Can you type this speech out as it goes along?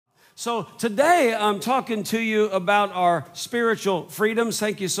So today I'm talking to you about our spiritual freedoms.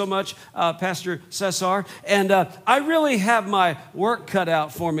 Thank you so much, Pastor Cesar. And I really have my work cut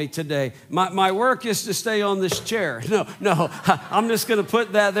out for me today. My work is to stay on this chair. No, I'm just going to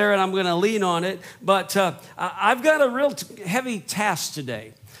put that there and I'm going to lean on it. But I've got a real heavy task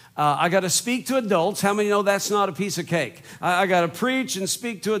today. I got to speak to adults. How many know that's not a piece of cake? I got to preach and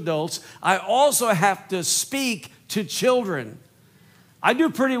speak to adults. I also have to speak to children. I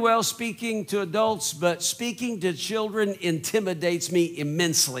do pretty well speaking to adults, but speaking to children intimidates me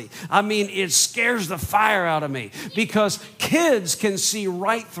immensely. I mean, it scares the fire out of me because kids can see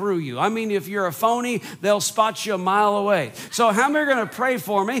right through you. I mean, if you're a phony, they'll spot you a mile away. So how many are going to pray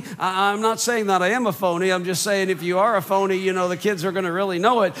for me? I'm not saying that I am a phony. I'm just saying if you are a phony, you know, the kids are going to really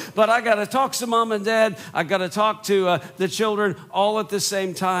know it. But I got to talk to mom and dad. I got to talk to the children all at the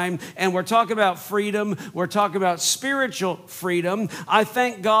same time. And we're talking about freedom. We're talking about spiritual freedom. I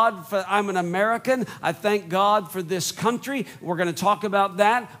thank God for I'm an American. I thank God for this country. We're going to talk about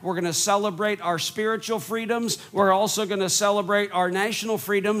that. We're going to celebrate our spiritual freedoms. We're also going to celebrate our national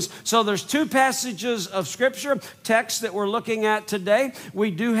freedoms. So there's two passages of Scripture, text that we're looking at today. We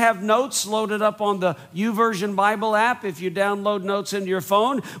do have notes loaded up on the YouVersion Bible app if you download notes into your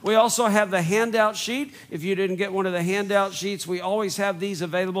phone. We also have the handout sheet. If you didn't get one of the handout sheets, we always have these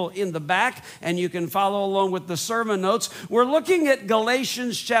available in the back, and you can follow along with the sermon notes. We're looking at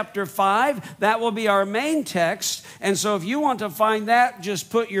Galatians chapter 5. That will be our main text. And so if you want to find that,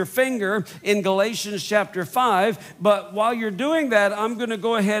 just put your finger in Galatians chapter 5. But while you're doing that, I'm going to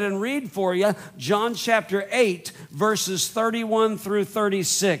go ahead and read for you John chapter 8, verses 31 through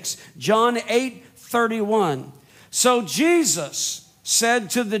 36. John 8:31. So Jesus said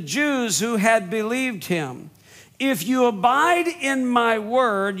to the Jews who had believed him, "If you abide in my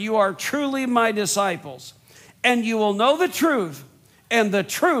word, you are truly my disciples, and you will know the truth, and the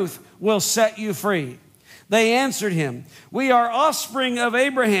truth will set you free." They answered him, "We are offspring of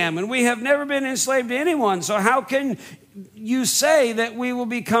Abraham, and we have never been enslaved to anyone. So how can you say that we will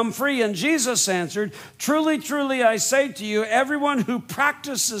become free?" And Jesus answered, "Truly, truly, I say to you, everyone who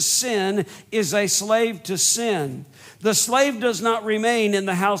practices sin is a slave to sin. The slave does not remain in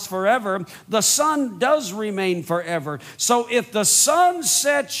the house forever. The Son does remain forever. So if the Son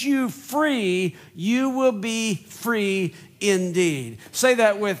sets you free, you will be free indeed." Say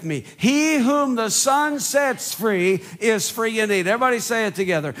that with me. He whom the Son sets free is free indeed. Everybody say it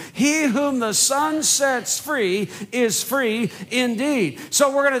together. He whom the Son sets free is free indeed. So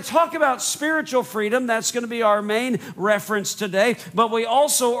we're going to talk about spiritual freedom. That's going to be our main reference today. But we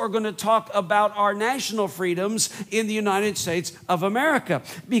also are going to talk about our national freedoms in the United States of America,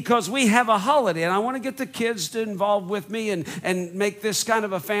 because we have a holiday. And I want to get the kids to involve with me and make this kind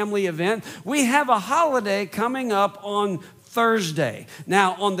of a family event. We have a holiday coming up on Thursday.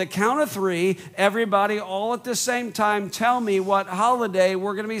 Now, on the count of three, everybody all at the same time, tell me what holiday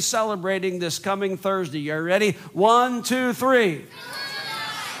we're going to be celebrating this coming Thursday. You ready? 1, 2, 3.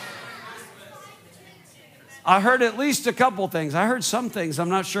 I heard at least a couple things. I heard some things. I'm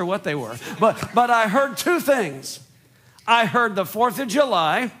not sure what they were. But I heard two things. I heard the 4th of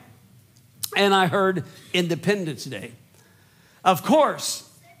July, and I heard Independence Day. Of course,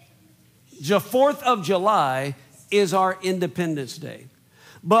 the 4th of July is our Independence Day.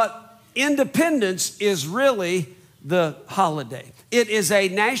 But independence is really the holiday. It is a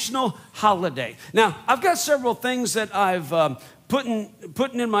national holiday. Now, I've got several things that I've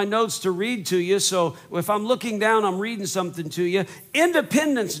putting in my notes to read to you. So if I'm looking down, I'm reading something to you.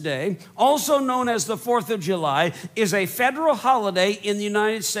 Independence Day, also known as the 4th of July, is a federal holiday in the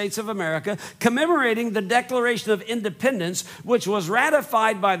United States of America commemorating the Declaration of Independence, which was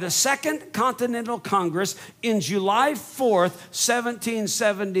ratified by the Second Continental Congress in July 4th,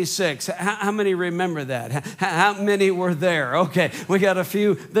 1776. How many remember that? How many were there? Okay, we got a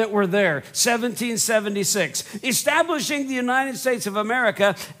few that were there. 1776, establishing the United States of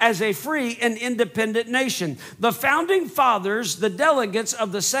America as a free and independent nation. The founding fathers, the delegates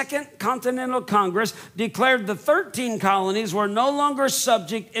of the Second Continental Congress, declared the 13 colonies were no longer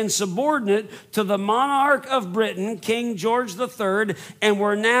subject and subordinate to the monarch of Britain, King George III, and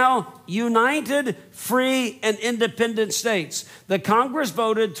were now united, free, and independent states. The Congress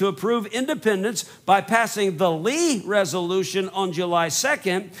voted to approve independence by passing the Lee Resolution on July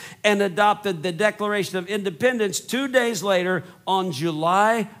 2nd and adopted the Declaration of Independence 2 days later on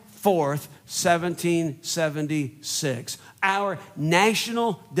July 4th, 1776. Our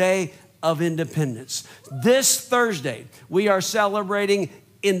National Day of Independence. This Thursday, we are celebrating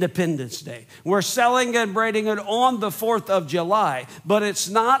Independence Day. We're celebrating it on the 4th of July, but it's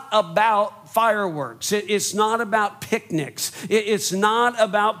not about fireworks. It's not about picnics. It's not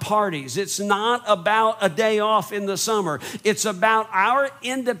about parties. It's not about a day off in the summer. It's about our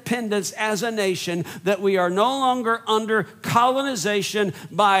independence as a nation, that we are no longer under colonization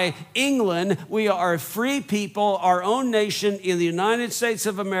by England. We are a free people, our own nation in the United States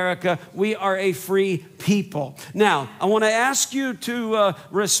of America. We are a free people. Now, I want to ask you to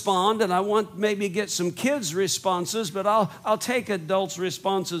respond, and I want maybe get some kids' responses, but I'll take adults'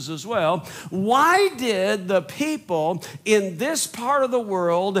 responses as well. Why did the people in this part of the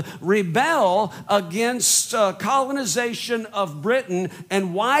world rebel against colonization of Britain,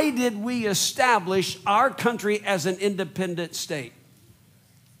 and why did we establish our country as an independent state?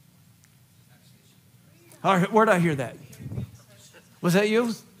 All right, where did I hear that? Was that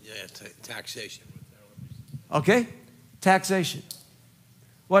you? Yeah, taxation. Okay, taxation.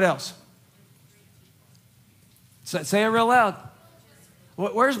 What else? Say it real loud.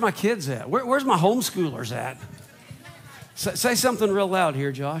 Where's my kids at? Where's my homeschoolers at? Say something real loud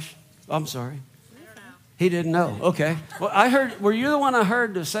here, Josh. I'm sorry. He didn't know. Okay. Well, I heard. Were you the one I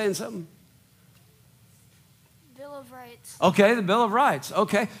heard saying something? Bill of Rights. Okay, the Bill of Rights.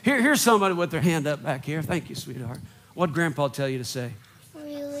 Okay. Here's somebody with their hand up back here. Thank you, sweetheart. What'd Grandpa tell you to say?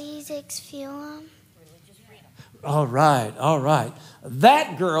 Release exfilum. All right, all right.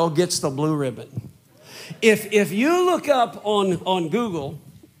 That girl gets the blue ribbon. If you look up on Google,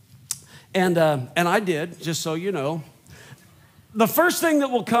 and I did, just so you know, the first thing that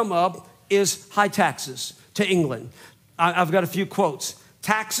will come up is high taxes to England. I've got a few quotes.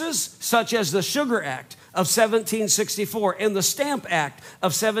 Taxes such as the Sugar Act of 1764 and the Stamp Act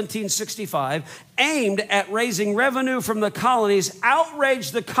of 1765, aimed at raising revenue from the colonies,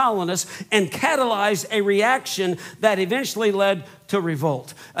 outraged the colonists and catalyzed a reaction that eventually led to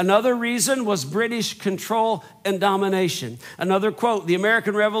revolt. Another reason was British control and domination. Another quote, the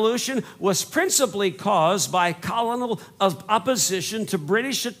American Revolution was principally caused by colonial opposition to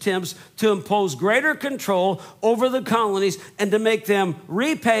British attempts to impose greater control over the colonies and to make them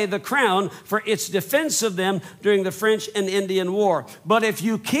repay the crown for its defense of them during the French and Indian War. But if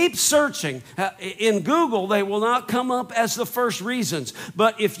you keep searching in Google, they will not come up as the first reasons.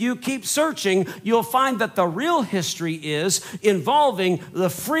 But if you keep searching, you'll find that the real history is involving the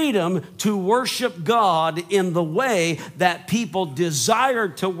freedom to worship God in the way that people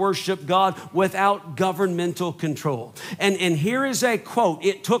desired to worship God without governmental control. And here is a quote.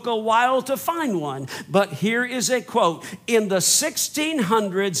 It took a while to find one, but here is a quote. In the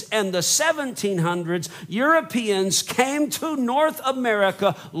 1600s and the 1700s, Europeans came to North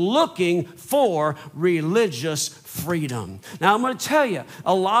America looking for religious freedom. Now, I'm going to tell you,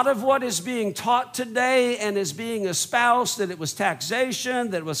 a lot of what is being taught today and is being espoused, that it was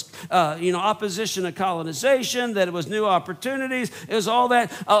taxation, that it was opposition to colonization, that it was new opportunities, is all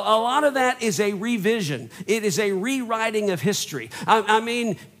that. A lot of that is a revision. It is a rewriting of history. I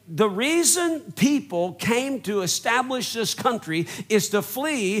mean, the reason people came to establish this country is to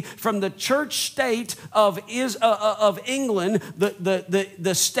flee from the church state of England,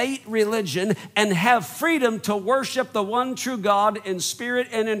 the state religion, and have freedom to worship the one true God in spirit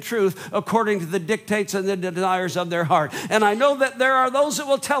and in truth according to the dictates and the desires of their heart. And I know that there are those that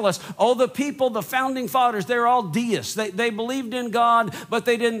will tell us, oh, the people, the founding fathers, they're all deists. They believed in God, but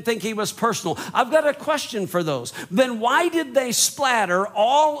they didn't think he was personal. I've got a question for those. Then why did they splatter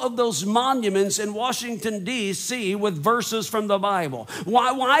all of those monuments in Washington, D.C. with verses from the Bible?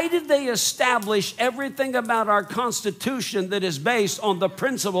 Why did they establish everything about our Constitution that is based on the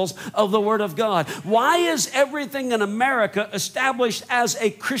principles of the Word of God? Why is everything in America established as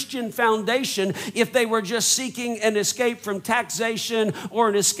a Christian foundation if they were just seeking an escape from taxation or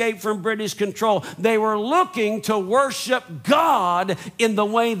an escape from British control? They were looking to worship God in the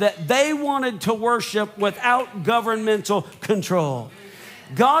way that they wanted to worship without governmental control.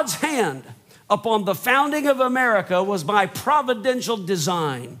 God's hand upon the founding of America was by providential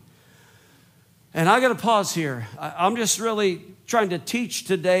design. And I got to pause here. I'm just really trying to teach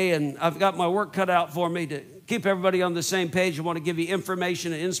today, and I've got my work cut out for me to keep everybody on the same page. I want to give you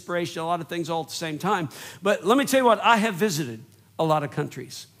information and inspiration, a lot of things all at the same time. But let me tell you what, I have visited a lot of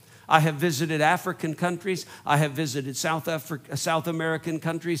countries. I have visited African countries. I have visited South American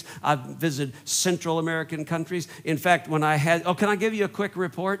countries. I've visited Central American countries. In fact, when I had, can I give you a quick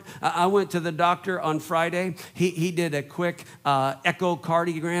report? I went to the doctor on Friday. He did a quick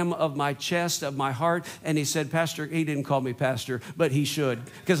echocardiogram of my chest, of my heart, and he said, Pastor, he didn't call me pastor, but he should,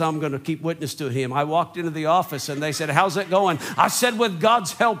 because I'm going to keep witness to him. I walked into the office and they said, how's it going? I said, with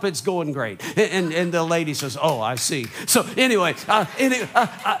God's help, it's going great. And the lady says, oh, I see. So anyway,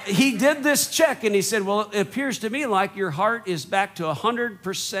 he did this check and he said, well, it appears to me like your heart is back to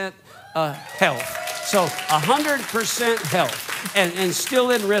 100% health. So 100% health and still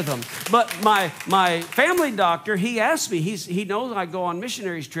in rhythm. But my family doctor, he asked me, he knows I go on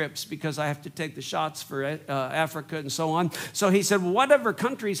missionaries trips because I have to take the shots for Africa and so on. So he said, well, whatever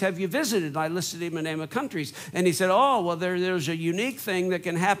countries have you visited? And I listed him a name of countries. And he said, oh, well, there's a unique thing that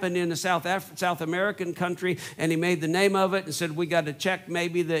can happen in a South American country. And he made the name of it and said, we got to check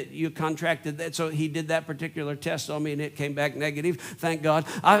maybe that you contracted that. So he did that particular test on me and it came back negative. Thank God.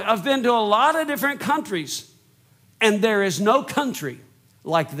 I've been to a lot of different countries. And there is no country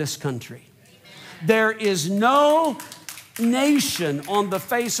like this country. There is no nation on the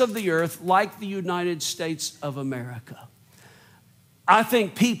face of the earth like the United States of America. I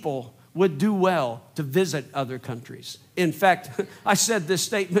think people would do well to visit other countries. In fact, I said this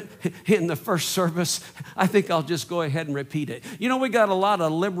statement in the first service. I think I'll just go ahead and repeat it. You know, we got a lot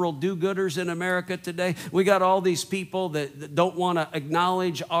of liberal do-gooders in America today. We got all these people that don't want to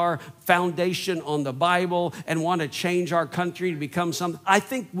acknowledge our foundation on the Bible and want to change our country to become something. I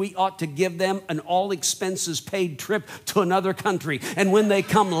think we ought to give them an all-expenses-paid trip to another country. And when they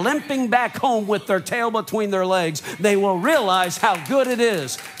come limping back home with their tail between their legs, they will realize how good it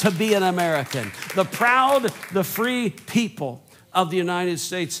is to be an American. The proud, the free people of the United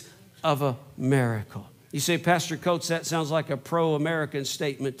States of America. You say, Pastor Coates, that sounds like a pro-American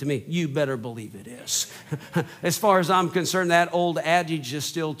statement to me. You better believe it is. As far as I'm concerned, that old adage is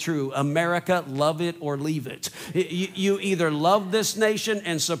still true. America, love it or leave it. You either love this nation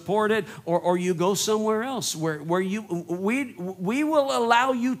and support it, or you go somewhere else where we will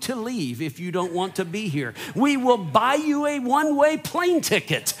allow you to leave if you don't want to be here. We will buy you a one-way plane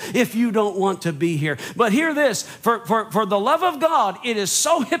ticket if you don't want to be here. But hear this, for the love of God, it is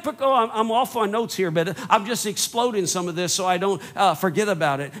so hypocritical. I'm off on notes here, but I'm just exploding some of this so I don't forget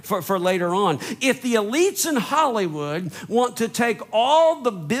about it for later on. If the elites in Hollywood want to take all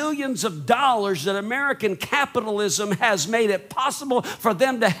the billions of dollars that American capitalism has made it possible for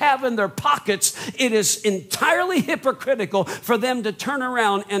them to have in their pockets, it is entirely hypocritical for them to turn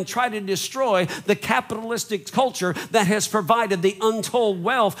around and try to destroy the capitalistic culture that has provided the untold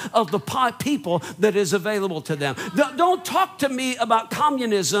wealth of the people that is available to them. Don't talk to me about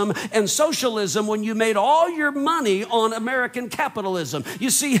communism and socialism when you made all your money on American capitalism. You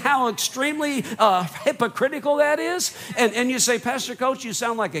see how extremely hypocritical that is? And you say, Pastor Coach, you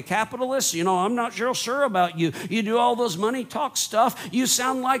sound like a capitalist. You know, I'm not real sure about you. You do all those money talk stuff. You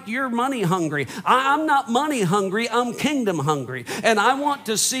sound like you're money hungry. I'm not money hungry. I'm kingdom hungry. And I want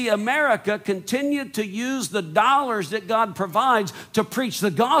to see America continue to use the dollars that God provides to preach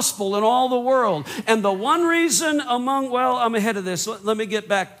the gospel in all the world. And the one reason I'm ahead of this. Let me get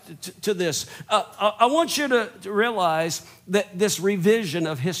back to this. I want you to realize that this revision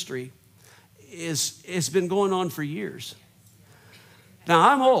of history has been going on for years. Now,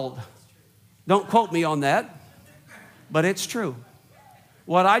 I'm old. Don't quote me on that, but it's true.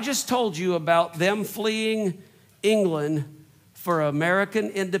 What I just told you about them fleeing England for American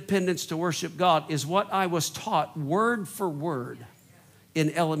independence to worship God is what I was taught word for word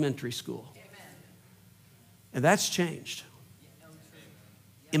in elementary school. And that's changed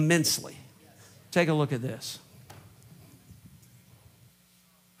immensely. Take a look at this.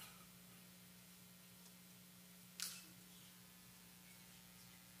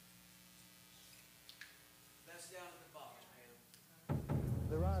 That's down at the bottom, man.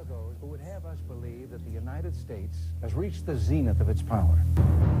 There are those who would have us believe that the United States has reached the zenith of its power,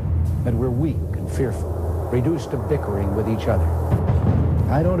 that we're weak and fearful, reduced to bickering with each other.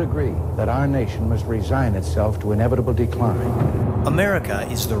 I don't agree that our nation must resign itself to inevitable decline. America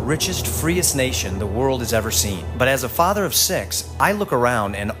is the richest, freest nation the world has ever seen. But as a father of 6, I look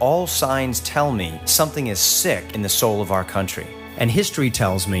around and all signs tell me something is sick in the soul of our country. And history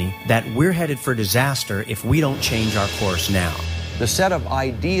tells me that we're headed for disaster if we don't change our course now. The set of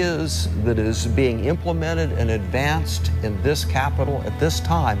ideas that is being implemented and advanced in this capital at this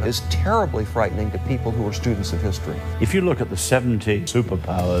time is terribly frightening to people who are students of history. If you look at the 70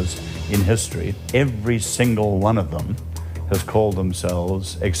 superpowers in history, every single one of them has called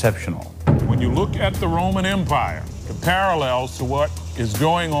themselves exceptional. When you look at the Roman Empire, the parallels to what is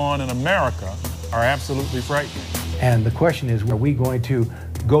going on in America are absolutely frightening. And the question is, are we going to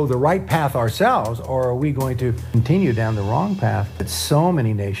go the right path ourselves, or are we going to continue down the wrong path that so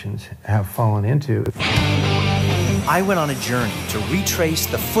many nations have fallen into? I went on a journey to retrace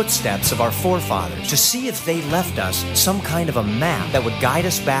the footsteps of our forefathers to see if they left us some kind of a map that would guide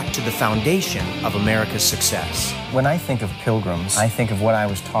us back to the foundation of America's success. When I think of pilgrims, I think of what I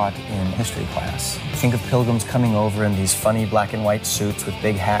was taught in history class. I think of pilgrims coming over in these funny black and white suits with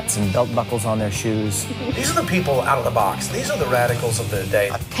big hats and belt buckles on their shoes. These are the people out of the box. These are the radicals of their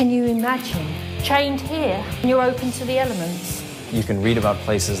day. Can you imagine? Chained here, and you're open to the elements. You can read about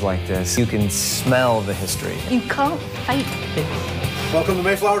places like this. You can smell the history. You can't fake this. Welcome to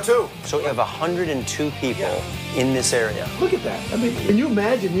Mayflower 2. So we have 102 people in this area. Look at that. I mean, can you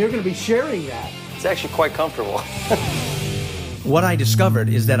imagine you're going to be sharing that? It's actually quite comfortable. What I discovered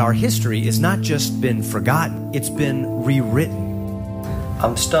is that our history has not just been forgotten, it's been rewritten.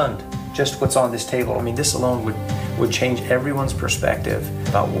 I'm stunned. Just what's on this table. I mean, this alone would change everyone's perspective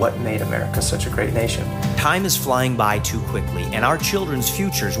about what made America such a great nation. Time is flying by too quickly, and our children's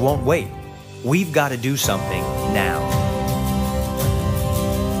futures won't wait. We've got to do something now.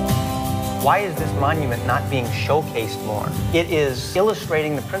 Why is this monument not being showcased more? It is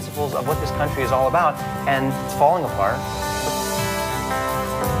illustrating the principles of what this country is all about, and it's falling apart.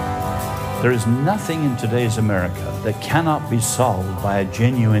 There is nothing in today's America that cannot be solved by a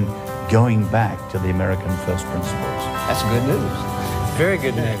genuine going back to the American first principles. That's good news. Very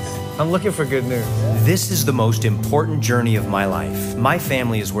good news. I'm looking for good news. This is the most important journey of my life. My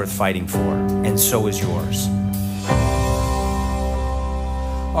family is worth fighting for, and so is yours.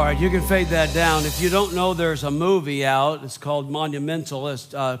 All right, you can fade that down. If you don't know, there's a movie out. It's called Monumental.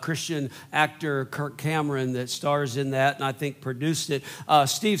 It's Christian actor Kirk Cameron that stars in that, and I think produced it.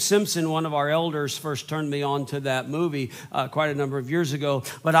 Steve Simpson, one of our elders, first turned me on to that movie quite a number of years ago.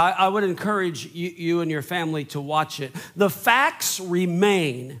 But I would encourage you and your family to watch it. The facts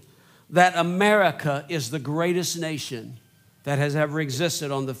remain that America is the greatest nation that has ever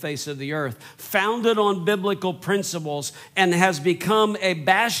existed on the face of the earth, founded on biblical principles, and has become a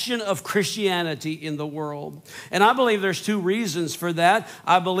bastion of Christianity in the world. And I believe there's two reasons for that.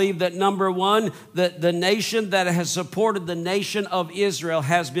 I believe that number one, that the nation that has supported the nation of Israel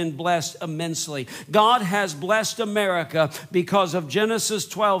has been blessed immensely. God has blessed America because of Genesis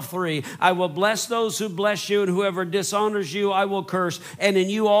 12:3. I will bless those who bless you, and whoever dishonors you, I will curse. And in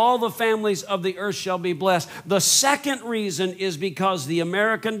you all the families of the earth shall be blessed. The second reason is because the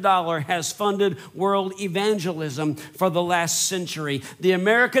American dollar has funded world evangelism for the last century. The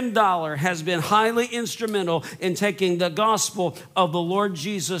American dollar has been highly instrumental in taking the gospel of the Lord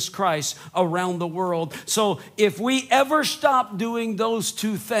Jesus Christ around the world. So if we ever stop doing those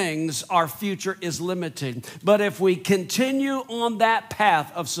two things, our future is limited. But if we continue on that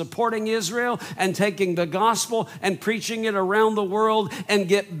path of supporting Israel and taking the gospel and preaching it around the world and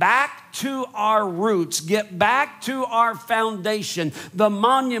get back to our roots, get back to our foundation. The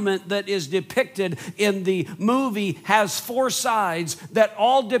monument that is depicted in the movie has four sides that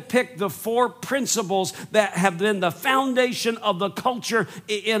all depict the four principles that have been the foundation of the culture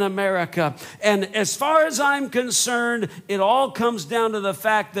in America. And as far as I'm concerned, it all comes down to the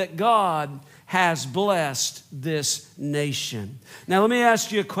fact that God has blessed this nation. Now, let me ask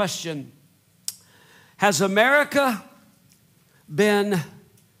you a question. Has America been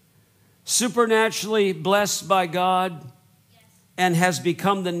supernaturally blessed by God and has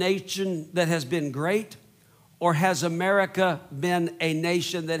become the nation that has been great? Or has America been a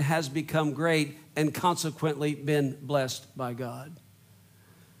nation that has become great and consequently been blessed by God?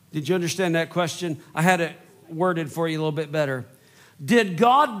 Did you understand that question? I had it worded for you a little bit better. Did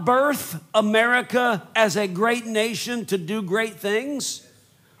God birth America as a great nation to do great things?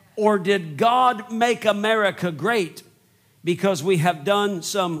 Or did God make America great because we have done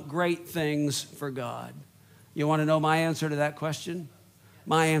some great things for God? You want to know my answer to that question?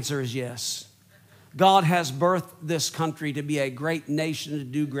 My answer is yes. God has birthed this country to be a great nation, to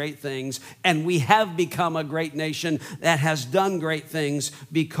do great things, and we have become a great nation that has done great things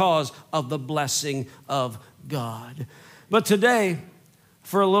because of the blessing of God. But today,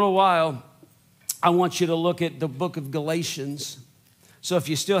 for a little while, I want you to look at the book of Galatians. So if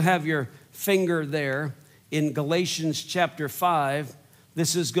you still have your finger there, in Galatians chapter 5,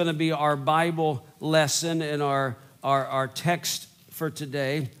 this is going to be our Bible lesson and our text for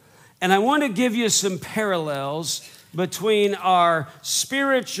today. And I want to give you some parallels between our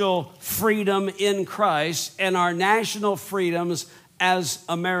spiritual freedom in Christ and our national freedoms as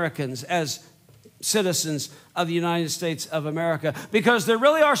Americans, as citizens of the United States of America, because there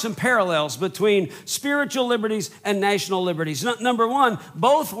really are some parallels between spiritual liberties and national liberties. Number one,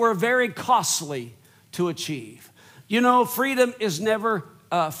 both were very costly to achieve. You know, freedom is never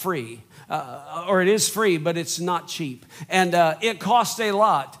free, or it is free, but it's not cheap. And it costs a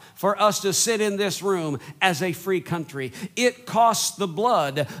lot for us to sit in this room as a free country. It costs the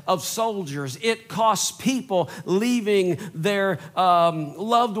blood of soldiers. It costs people leaving their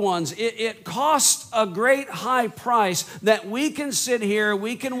loved ones. It costs a great high price that we can sit here,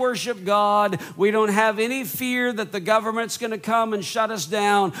 we can worship God. We don't have any fear that the government's going to come and shut us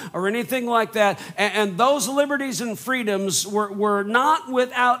down or anything like that. And those liberties and freedoms were not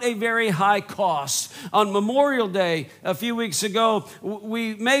without a very high cost. On Memorial Day a few weeks ago,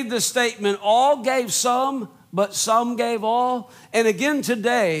 we made the statement, all gave some, but some gave all. And again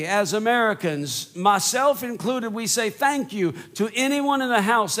today, as Americans, myself included, we say thank you to anyone in the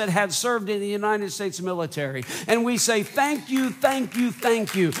house that had served in the United States military. And we say thank you, thank you,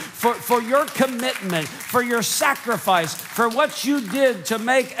 thank you for your commitment, for your sacrifice, for what you did to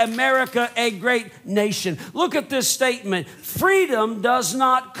make America a great nation. Look at this statement. Freedom does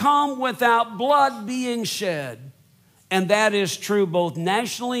not come without blood being shed. And that is true both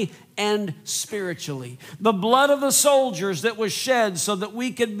nationally and spiritually. The blood of the soldiers that was shed so that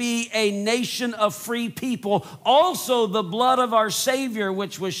we could be a nation of free people. Also the blood of our Savior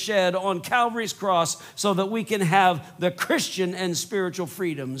which was shed on Calvary's cross so that we can have the Christian and spiritual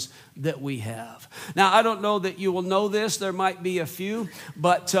freedoms that we have. Now, I don't know that you will know this. There might be a few.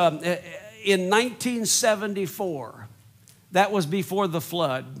 But in 1974... that was before the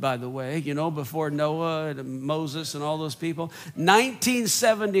flood, by the way, you know, before Noah and Moses and all those people.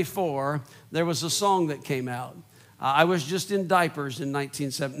 1974, there was a song that came out. I was just in diapers in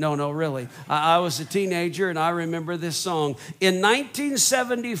 1970. No, really. I was a teenager, and I remember this song. In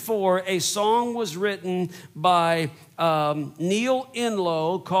 1974, a song was written by Neil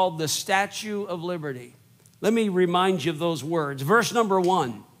Inlow called The Statue of Liberty. Let me remind you of those words. Verse number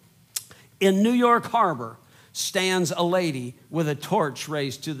 1. In New York Harbor stands a lady with a torch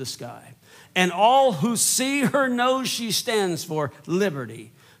raised to the sky. And all who see her know she stands for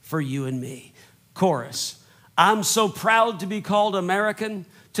liberty for you and me. Chorus. I'm so proud to be called American,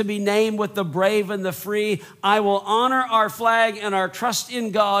 to be named with the brave and the free. I will honor our flag and our trust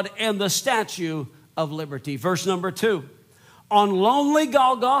in God and the Statue of Liberty. Verse number 2. On lonely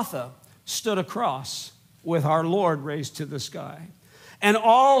Golgotha stood a cross with our Lord raised to the sky. And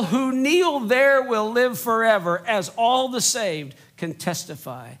all who kneel there will live forever, as all the saved can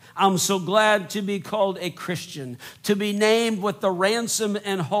testify. I'm so glad to be called a Christian, to be named with the ransom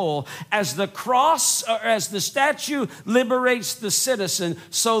and whole. As the cross, or as the statue liberates the citizen,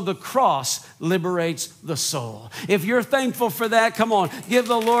 so the cross liberates the soul. If you're thankful for that, come on, give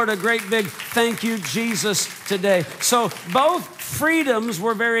the Lord a great big thank you, Jesus, today. So both freedoms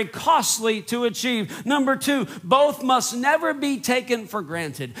were very costly to achieve. Number 2, both must never be taken for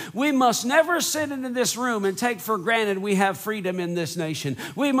granted. We must never sit into this room and take for granted we have freedom in this nation.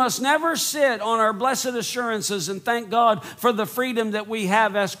 We must never sit on our blessed assurances and thank God for the freedom that we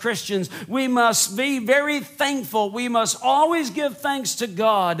have as Christians. We must be very thankful. We must always give thanks to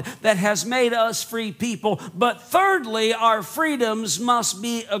God that has made us free people. But thirdly, our freedoms must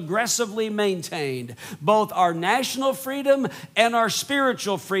be aggressively maintained. Both our national freedom and our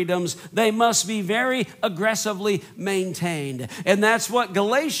spiritual freedoms, they must be very aggressively maintained. And that's what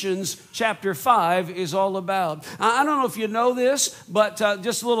Galatians chapter 5 is all about. I don't know if you know this, but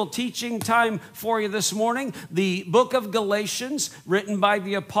just a little teaching time for you this morning. The book of Galatians, written by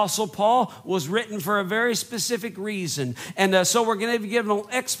the Apostle Paul, was written for a very specific reason. And so we're going to give an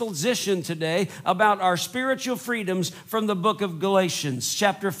exposition today about our spiritual freedoms from the book of Galatians,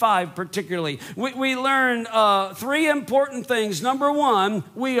 chapter 5 particularly. We learn 3 important things. Number 1,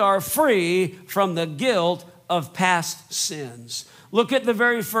 we are free from the guilt of past sins. Look at the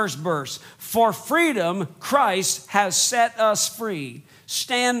very first verse. For freedom, Christ has set us free.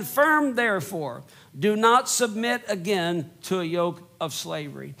 Stand firm, therefore. Do not submit again to a yoke of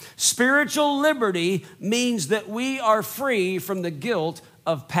slavery. Spiritual liberty means that we are free from the guilt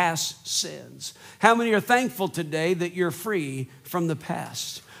of past sins. How many are thankful today that you're free from the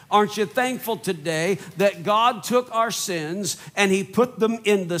past? Aren't you thankful today that God took our sins and He put them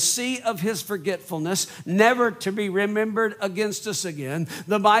in the sea of His forgetfulness, never to be remembered against us again?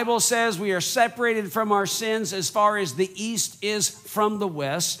 The Bible says we are separated from our sins as far as the east is from the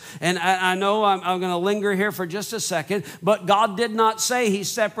west. And I know I'm going to linger here for just a second, but God did not say He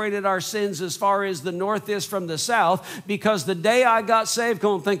separated our sins as far as the north is from the south, because the day I got saved,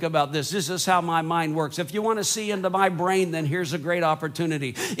 go and think about this. This is how my mind works. If you want to see into my brain, then here's a great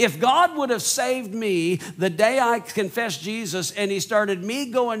opportunity. If God would have saved me the day I confessed Jesus and He started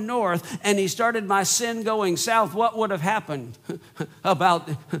me going north and He started my sin going south, what would have happened? About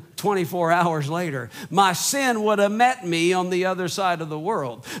 24 hours later, my sin would have met me on the other side side of the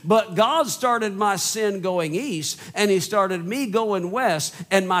world. But God started my sin going east, and he started me going west,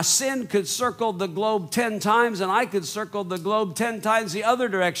 and my sin could circle the globe 10 times, and I could circle the globe 10 times the other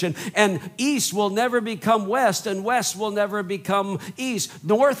direction. And east will never become west, and west will never become east.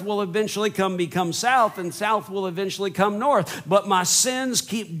 North will eventually become south, and south will eventually come north. But my sins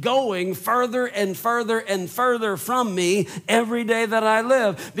keep going further and further and further from me every day that I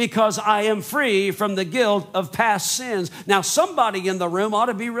live, because I am free from the guilt of past sins. Now, somebody in the room ought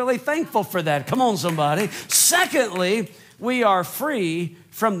to be really thankful for that. Come on, somebody. Secondly, we are free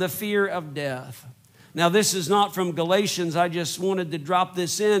from the fear of death. Now, this is not from Galatians. I just wanted to drop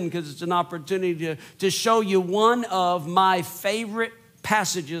this in because it's an opportunity to show you one of my favorite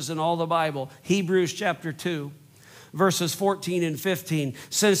passages in all the Bible. Hebrews chapter 2, verses 14 and 15.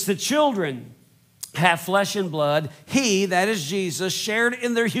 Since the children have flesh and blood, he, that is Jesus, shared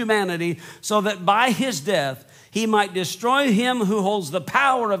in their humanity, so that by his death he might destroy him who holds the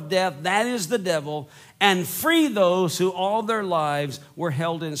power of death, that is the devil, and free those who all their lives were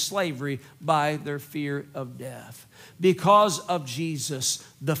held in slavery by their fear of death. Because of Jesus,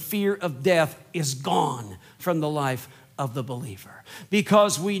 the fear of death is gone from the life of the believer.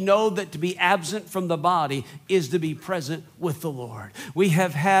 Because we know that to be absent from the body is to be present with the Lord. We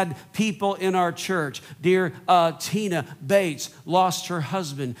have had people in our church. Dear Tina Bates lost her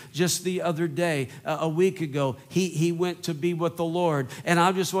husband just the other day, a week ago. He went to be with the Lord. And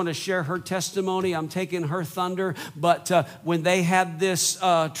I just want to share her testimony. I'm taking her thunder. But when they had this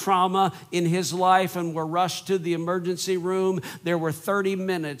trauma in his life and were rushed to the emergency room, there were 30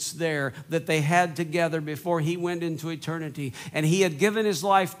 minutes there that they had together before he went into eternity. And he had given his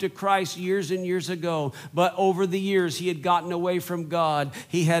life to Christ years and years ago, but over the years he had gotten away from God.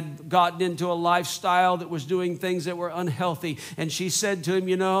 He had gotten into a lifestyle that was doing things that were unhealthy. And she said to him,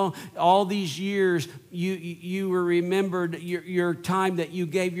 you know, all these years you were remembered your time that you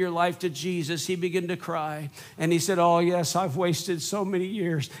gave your life to Jesus. He began to cry. And he said, oh yes, I've wasted so many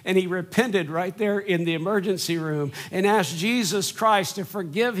years. And he repented right there in the emergency room and asked Jesus Christ to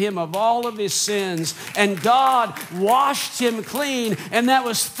forgive him of all of his sins. And God washed him clean. And that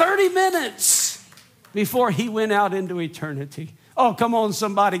was 30 minutes before he went out into eternity. Oh, come on,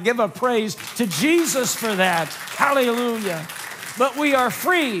 somebody. Give a praise to Jesus for that. Hallelujah. But we are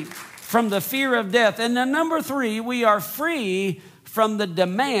free from the fear of death. And then number 3, we are free from the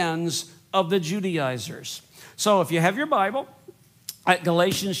demands of the Judaizers. So if you have your Bible at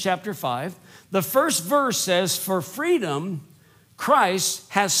Galatians chapter 5, the first verse says, for freedom, Christ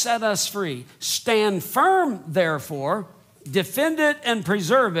has set us free. Stand firm, therefore, defend it and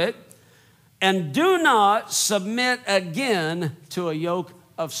preserve it, and do not submit again to a yoke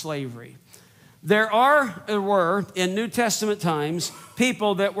of slavery. There were, in New Testament times,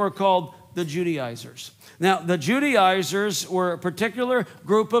 people that were called the Judaizers. Now, the Judaizers were a particular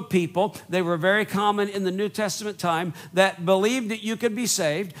group of people. They were very common in the New Testament time that believed that you could be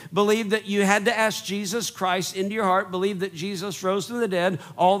saved, believed that you had to ask Jesus Christ into your heart, believed that Jesus rose from the dead,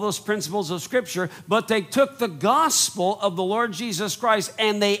 all those principles of Scripture. But they took the gospel of the Lord Jesus Christ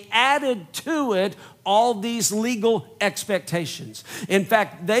and they added to it all these legal expectations. In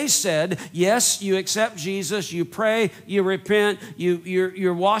fact, they said, yes, you accept Jesus, you pray, you repent,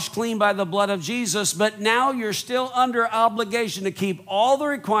 you're washed clean by the blood of Jesus, but now you're still under obligation to keep all the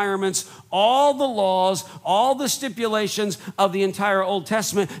requirements, all the laws, all the stipulations of the entire Old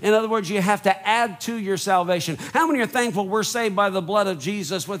Testament. In other words, you have to add to your salvation. How many are thankful we're saved by the blood of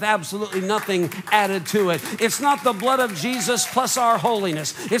Jesus with absolutely nothing added to it? It's not the blood of Jesus plus our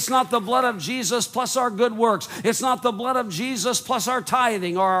holiness. It's not the blood of Jesus plus our good works. It's not the blood of Jesus plus our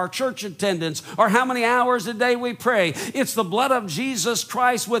tithing or our church attendance or how many hours a day we pray. It's the blood of Jesus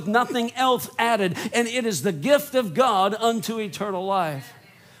Christ with nothing else added, and it is the gift of God unto eternal life.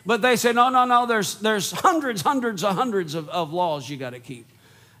 But they say, no, there's hundreds of laws you got to keep.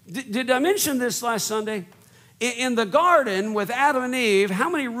 Did I mention this last Sunday? In the garden with Adam and Eve, how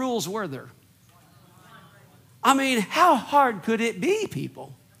many rules were there? I mean, how hard could it be,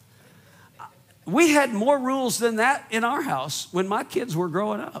 people? We had more rules than that in our house when my kids were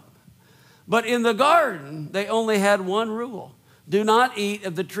growing up. But in the garden, they only had one rule. Do not eat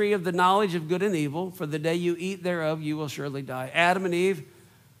of the tree of the knowledge of good and evil, for the day you eat thereof, you will surely die. Adam and Eve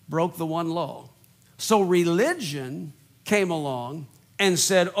broke the one law. So religion came along and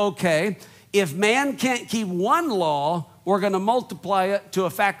said, okay, if man can't keep one law, we're going to multiply it to a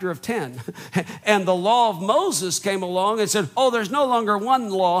factor of 10. And the law of Moses came along and said, oh, there's no longer one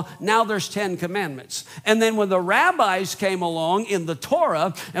law, now there's 10 commandments. And then when the rabbis came along in the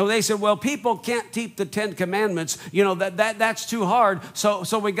Torah, and they said, well, people can't keep the 10 commandments, you know, that's too hard,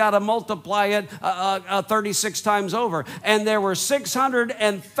 so we got to multiply it 36 times over. And there were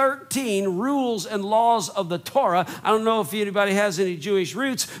 613 rules and laws of the Torah. I don't know if anybody has any Jewish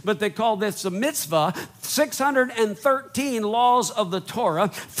roots, but they call this a mitzvah. 613 laws of the Torah.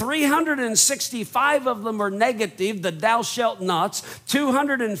 365 of them were negative, the thou shalt nots.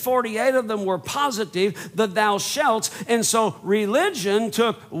 248 of them were positive, the thou shalts. And so religion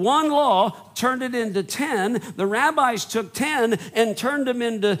took one law, turned it into 10. The rabbis took 10 and turned them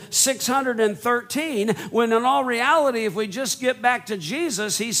into 613, when in all reality, if we just get back to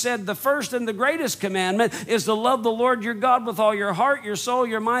Jesus, he said the first and the greatest commandment is to love the Lord your God with all your heart, your soul,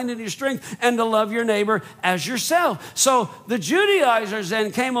 your mind, and your strength, and to love your neighbor as yourself. So the Judaizers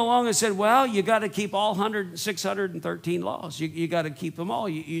then came along and said, well, you got to keep all 613 laws. You got to keep them all.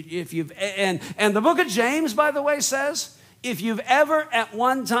 And the book of James, by the way, says, if you've ever at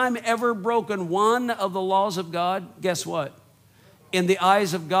one time ever broken one of the laws of God, guess what? In the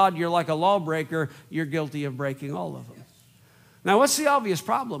eyes of God, you're like a lawbreaker. You're guilty of breaking all of them. Now, what's the obvious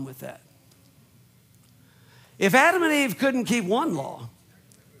problem with that? If Adam and Eve couldn't keep one law,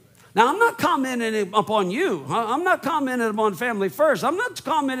 now I'm not commenting upon you. I'm not commenting upon Family First. I'm not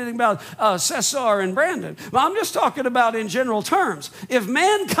commenting about Cesar and Brandon. I'm just talking about in general terms. If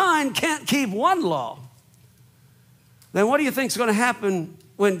mankind can't keep one law, then what do you think is going to happen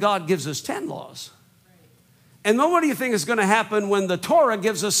when God gives us 10 laws? And then what do you think is going to happen when the Torah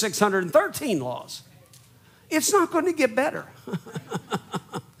gives us 613 laws? It's not going to get better.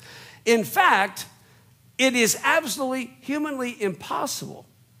 In fact, it is absolutely humanly impossible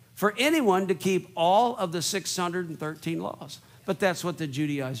for anyone to keep all of the 613 laws. But that's what the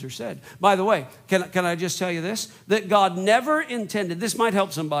Judaizers said. By the way, can I just tell you this? That God never intended, this might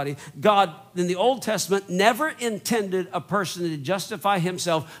help somebody, God in the Old Testament never intended a person to justify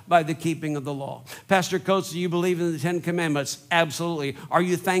himself by the keeping of the law. Pastor Coates, do you believe in the 10 Commandments? Absolutely. Are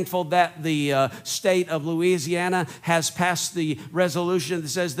you thankful that the state of Louisiana has passed the resolution that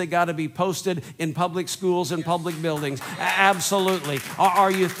says they got to be posted in public schools and public buildings? Absolutely.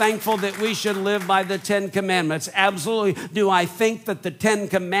 Are you thankful that we should live by the 10 Commandments? Absolutely. Do I think that the 10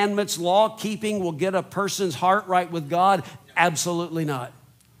 Commandments law keeping will get a person's heart right with God? Absolutely not.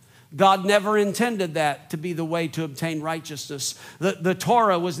 God never intended that to be the way to obtain righteousness. The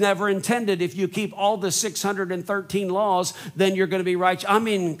Torah was never intended, if you keep all the 613 laws, then you're going to be righteous. I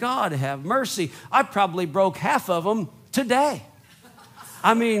mean, God have mercy. I probably broke half of them today.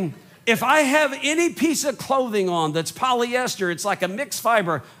 I mean, if I have any piece of clothing on that's polyester, it's like a mixed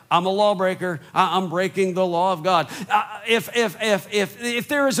fiber, I'm a lawbreaker. I'm breaking the law of God. If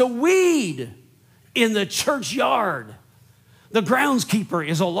there is a weed in the churchyard, the groundskeeper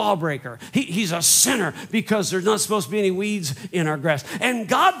is a lawbreaker. He's a sinner because there's not supposed to be any weeds in our grass. And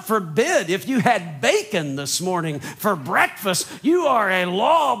God forbid, if you had bacon this morning for breakfast, you are a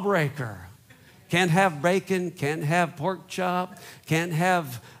lawbreaker. Can't have bacon, can't have pork chop, can't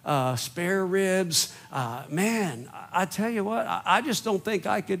have spare ribs. Man, I tell you what, I just don't think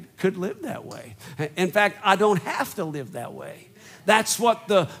I could live that way. In fact, I don't have to live that way. That's what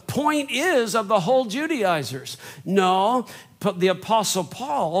the point is of the whole Judaizers. No, the Apostle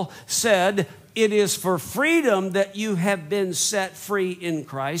Paul said, it is for freedom that you have been set free in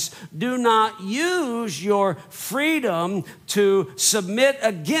Christ. Do not use your freedom to submit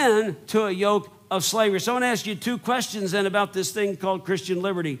again to a yoke of slavery. So I want to ask you two questions then about this thing called Christian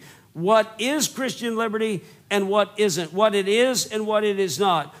liberty. What is Christian liberty and what isn't? What it is and what it is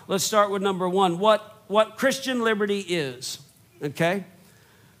not. Let's start with number one. What Christian liberty is. Okay?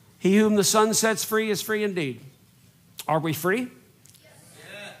 He whom the Son sets free is free indeed. Are we free? Yes.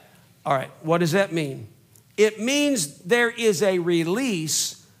 All right. What does that mean? It means there is a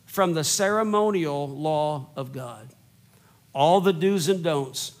release from the ceremonial law of God. All the do's and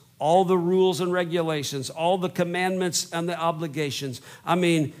don'ts, all the rules and regulations, all the commandments and the obligations. I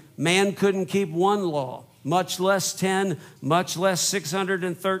mean, man couldn't keep one law, much less 10, much less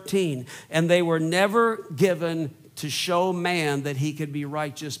 613. And they were never given to show man that he could be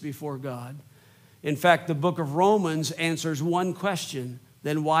righteous before God. In fact, the book of Romans answers one question.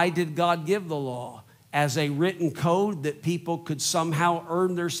 Then why did God give the law? As a written code that people could somehow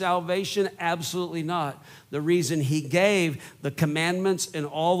earn their salvation? Absolutely not. The reason he gave the commandments and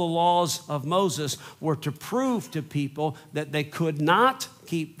all the laws of Moses were to prove to people that they could not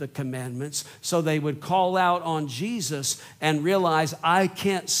keep the commandments. So they would call out on Jesus and realize, I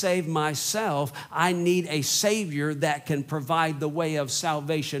can't save myself. I need a Savior that can provide the way of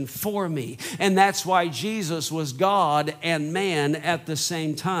salvation for me. And that's why Jesus was God and man at the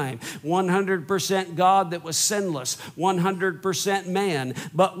same time. 100% God that was sinless, 100% man.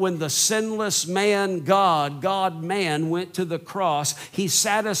 But when the sinless man, God-man, went to the cross, he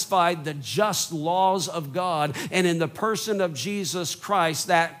satisfied the just laws of God. And in the person of Jesus Christ,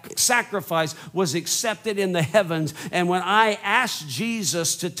 that sacrifice was accepted in the heavens. And when I asked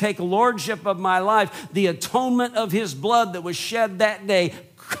Jesus to take lordship of my life, the atonement of his blood that was shed that day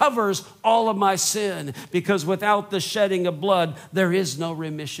covers all of my sin, because without the shedding of blood, there is no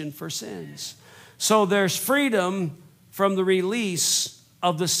remission for sins. So there's freedom from the release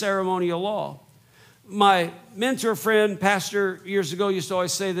of the ceremonial law. My mentor friend, pastor, years ago used to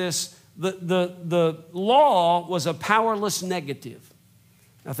always say this, the law was a powerless negative.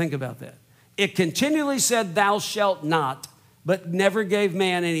 Now think about that. It continually said, thou shalt not, but never gave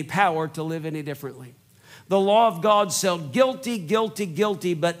man any power to live any differently. The law of God said guilty, guilty,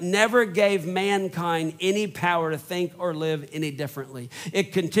 guilty, but never gave mankind any power to think or live any differently.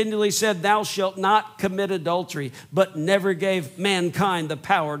 It continually said, thou shalt not commit adultery, but never gave mankind the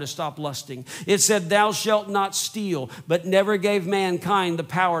power to stop lusting. It said, thou shalt not steal, but never gave mankind the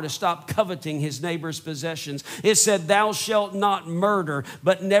power to stop coveting his neighbor's possessions. It said, thou shalt not murder,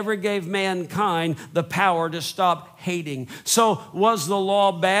 but never gave mankind the power to stop hating. So was the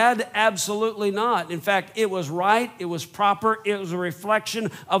law bad? Absolutely not. In fact, it was right, it was proper, it was a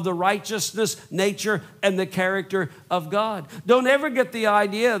reflection of the righteousness, nature, and the character of God. Don't ever get the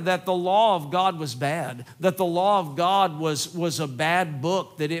idea that the law of God was bad, that the law of God was a bad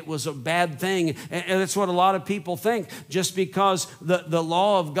book, that it was a bad thing. And that's what a lot of people think. Just because the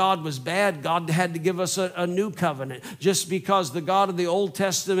law of God was bad, God had to give us a new covenant. Just because the God of the Old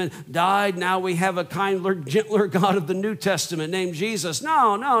Testament died, now we have a kinder, gentler God of the New Testament named Jesus.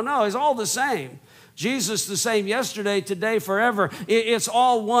 No, he's all the same. Jesus the same yesterday, today, forever. It's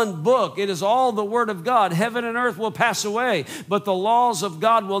all one book. It is all the Word of God. Heaven and earth will pass away, but the laws of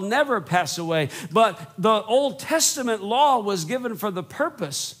God will never pass away. But the Old Testament law was given for the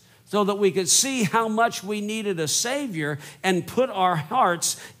purpose so that we could see how much we needed a Savior and put our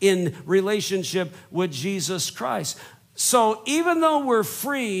hearts in relationship with Jesus Christ. So even though we're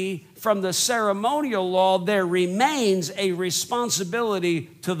free from the ceremonial law, there remains a responsibility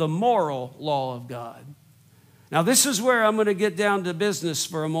to the moral law of God. Now, this is where I'm going to get down to business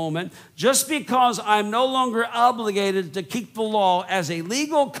for a moment. Just because I'm no longer obligated to keep the law as a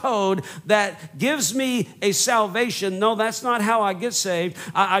legal code that gives me a salvation, no, that's not how I get saved.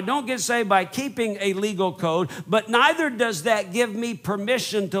 I don't get saved by keeping a legal code, but neither does that give me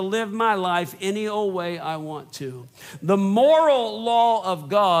permission to live my life any old way I want to. The moral law of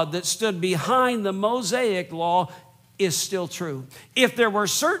God that stood behind the Mosaic law is still true. If there were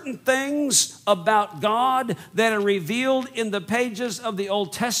certain things about God that are revealed in the pages of the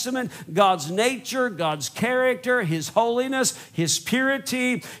Old Testament, God's nature, God's character, His holiness, His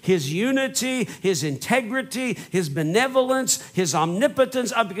purity, His unity, His integrity, His benevolence, His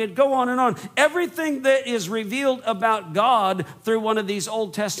omnipotence, I could go on and on. Everything that is revealed about God through one of these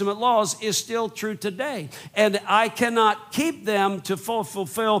Old Testament laws is still true today. And I cannot keep them to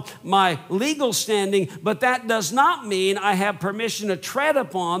fulfill my legal standing, but that does not mean I have permission to tread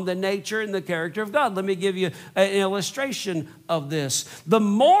upon the nature and the character of God. Let me give you an illustration of this. The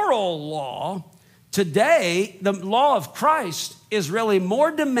moral law today, the law of Christ, is really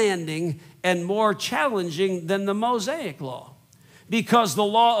more demanding and more challenging than the Mosaic law. Because the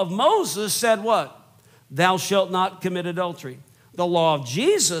law of Moses said what? Thou shalt not commit adultery. The law of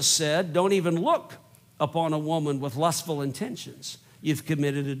Jesus said, don't even look upon a woman with lustful intentions. You've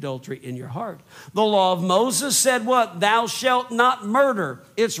committed adultery in your heart. The law of Moses said what? Thou shalt not murder.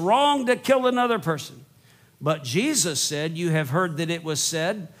 It's wrong to kill another person. But Jesus said, you have heard that it was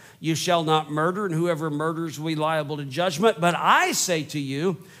said, you shall not murder, and whoever murders will be liable to judgment. But I say to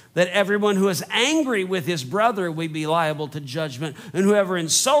you that everyone who is angry with his brother will be liable to judgment, and whoever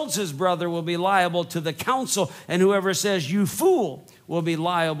insults his brother will be liable to the council, and whoever says, you fool, will be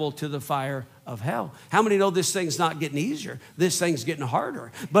liable to the fire of hell. How many know this thing's not getting easier? This thing's getting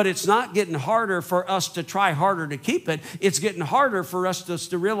harder. But it's not getting harder for us to try harder to keep it. It's getting harder for us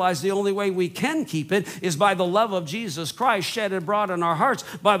to realize the only way we can keep it is by the love of Jesus Christ shed abroad in our hearts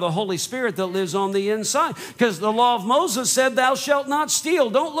by the Holy Spirit that lives on the inside. Because the law of Moses said, thou shalt not steal.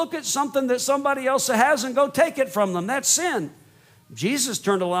 Don't look at something that somebody else has and go take it from them. That's sin. Jesus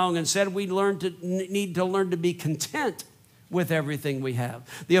turned along and said we need to learn to be content with everything we have.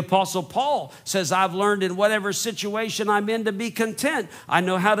 The Apostle Paul says, I've learned in whatever situation I'm in to be content. I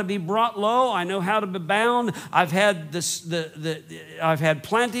know how to be brought low. I know how to be bound. I've had I've had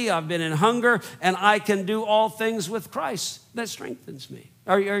plenty. I've been in hunger, and I can do all things with Christ that strengthens me.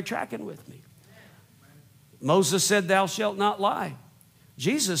 Are you tracking with me? Moses said, thou shalt not lie.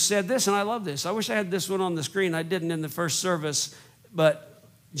 Jesus said this, and I love this. I wish I had this one on the screen. I didn't in the first service, but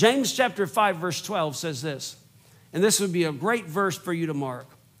James chapter 5, verse 12 says this. And this would be a great verse for you to mark.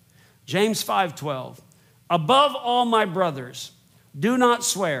 James 5:12. Above all, my brothers, do not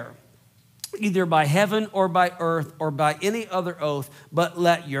swear, either by heaven or by earth or by any other oath, but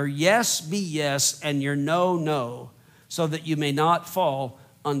let your yes be yes and your no, no, so that you may not fall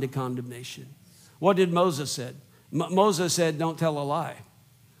under condemnation. What did Moses say? Moses said, don't tell a lie.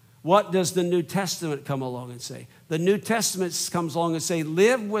 What does the New Testament come along and say? The New Testament comes along and say,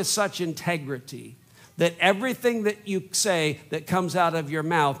 live with such integrity that everything that you say that comes out of your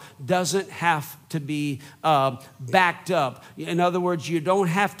mouth doesn't have to be backed up. In other words, you don't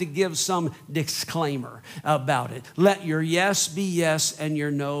have to give some disclaimer about it. Let your yes be yes and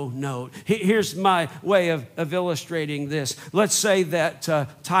your no, no. Here's my way of illustrating this. Let's say that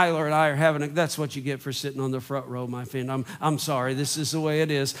Tyler and I are having that's what you get for sitting on the front row, my friend. I'm sorry. This is the way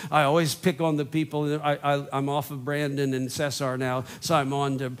it is. I always pick on the people. I'm off of Brandon and Cesar now, so I'm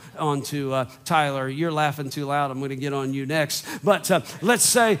on to Tyler. You're laughing too loud. I'm going to get on you next. But let's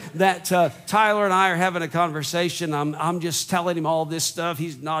say that Tyler and I are having a conversation. I'm just telling him all this stuff.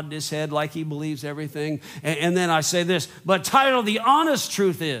 He's nodding his head like he believes everything. And then I say this, but Tyler, the honest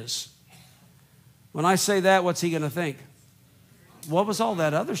truth is, when I say that, what's he going to think? What was all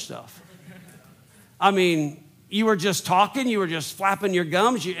that other stuff? I mean, you were just talking, you were just flapping your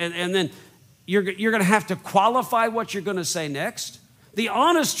gums, and then you're going to have to qualify what you're going to say next. The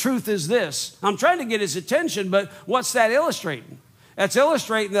honest truth is this. I'm trying to get his attention, but what's that illustrating? That's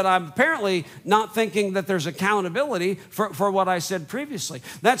illustrating that I'm apparently not thinking that there's accountability for what I said previously.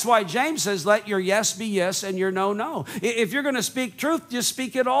 That's why James says, let your yes be yes and your no, no. If you're going to speak truth, just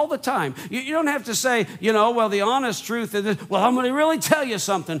speak it all the time. You don't have to say, well, the honest truth is, well, I'm going to really tell you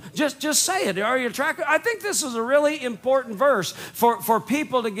something. Just say it. Are you tracking? I think this is a really important verse for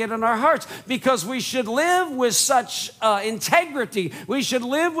people to get in our hearts, because we should live with such integrity. We should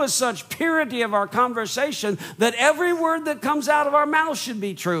live with such purity of our conversation that every word that comes out of our mouth should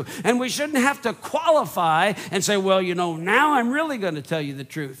be true. And we shouldn't have to qualify and say, well, now I'm really going to tell you the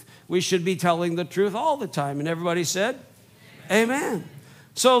truth. We should be telling the truth all the time. And everybody said, amen.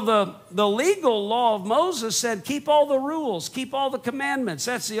 So the legal law of Moses said, keep all the rules, keep all the commandments.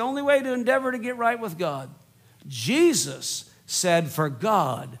 That's the only way to endeavor to get right with God. Jesus said, for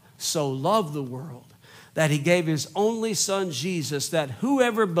God so loved the world that he gave his only son, Jesus, that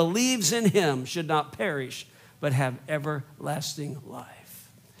whoever believes in him should not perish, but have everlasting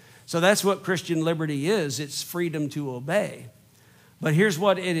life. So that's what Christian liberty is. It's freedom to obey. But here's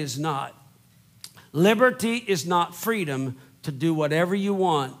what it is not. Liberty is not freedom to do whatever you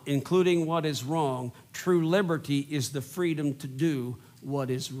want, including what is wrong. True liberty is the freedom to do what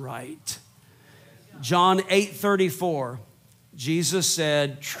is right. John 8:34, Jesus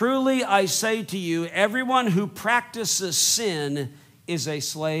said, truly I say to you, everyone who practices sin is a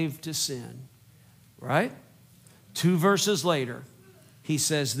slave to sin. Right? 2 verses later, he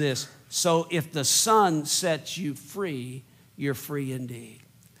says this, so if the Son sets you free, you're free indeed.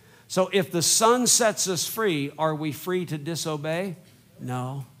 So if the Son sets us free, are we free to disobey?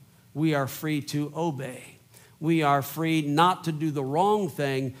 No, we are free to obey. We are free not to do the wrong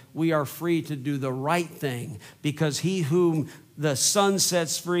thing. We are free to do the right thing, because he whom the Son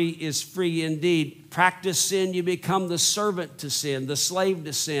sets free is free indeed. Practice sin, you become the servant to sin, the slave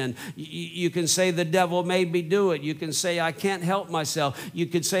to sin. You can say the devil made me do it. You can say I can't help myself. You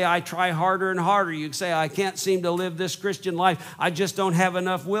could say I try harder and harder. You can say I can't seem to live this Christian life. I just don't have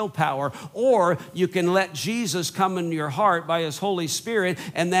enough willpower. Or you can let Jesus come into your heart by his Holy Spirit,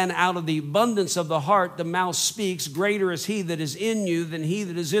 and then out of the abundance of the heart, the mouth speaks. Greater is he that is in you than he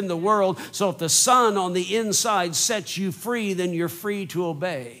that is in the world. So if the Son on the inside sets you free, then you're free to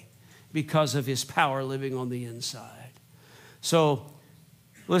obey, because of his power living on the inside. So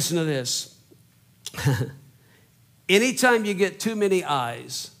listen to this. Anytime you get too many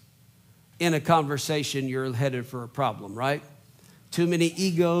eyes in a conversation, you're headed for a problem, right? Too many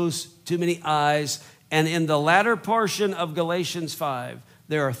egos, too many eyes. And in the latter portion of Galatians 5,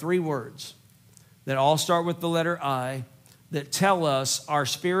 there are 3 words that all start with the letter I that tell us our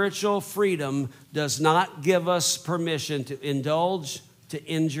spiritual freedom does not give us permission to indulge, to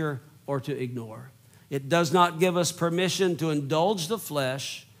injure, or to ignore. It does not give us permission to indulge the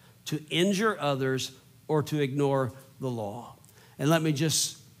flesh, to injure others, or to ignore the law. And let me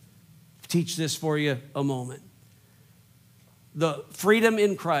just teach this for you a moment. The freedom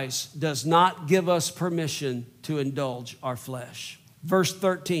in Christ does not give us permission to indulge our flesh. Verse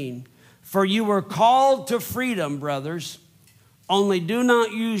 13, for you were called to freedom, brothers, only do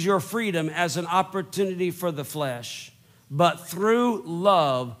not use your freedom as an opportunity for the flesh, but through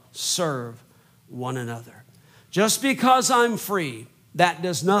love serve one another. Just because I'm free, that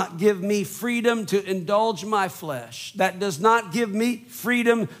does not give me freedom to indulge my flesh. That does not give me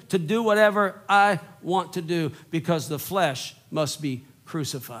freedom to do whatever I want to do, because the flesh must be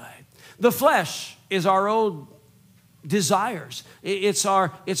crucified. The flesh is our old desires. It's our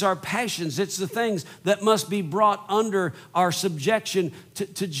passions. It's the things that must be brought under our subjection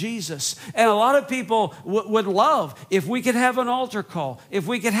to Jesus. And a lot of people would love if we could have an altar call, if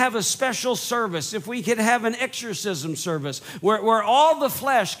we could have a special service, if we could have an exorcism service where all the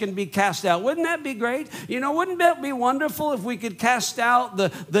flesh can be cast out. Wouldn't that be great? You know, wouldn't that be wonderful if we could cast out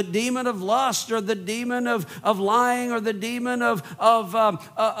the demon of lust, or the demon of lying, or the demon of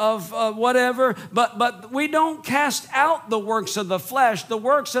whatever? But we don't cast out the works of the flesh. The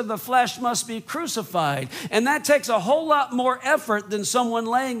works of the flesh must be crucified. And that takes a whole lot more effort than someone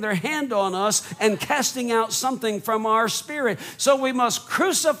laying their hand on us and casting out something from our spirit. So we must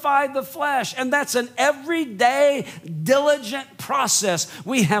crucify the flesh. And that's an everyday, diligent process.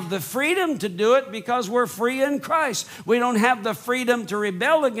 We have the freedom to do it because we're free in Christ. We don't have the freedom to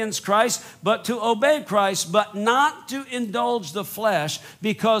rebel against Christ, but to obey Christ, but not to indulge the flesh,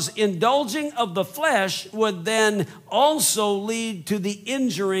 because indulging of the flesh would then also lead to the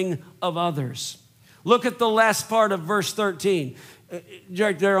injuring of others. Look at the last part of verse 13.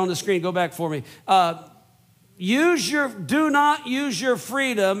 Right there on the screen, go back for me. Do not use your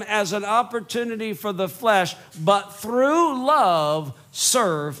freedom as an opportunity for the flesh, but through love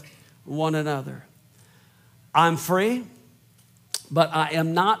serve one another. I'm free, but I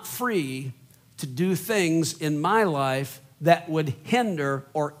am not free to do things in my life that would hinder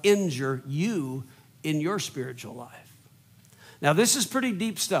or injure you in your spiritual life. Now, this is pretty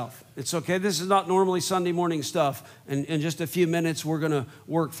deep stuff. It's okay. This is not normally Sunday morning stuff. And in just a few minutes, we're going to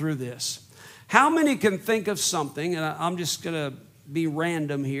work through this. How many can think of something, and I'm just going to be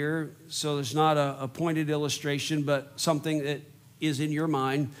random here, so there's not a pointed illustration, but something that is in your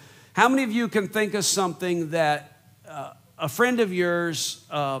mind. How many of you can think of something that a friend of yours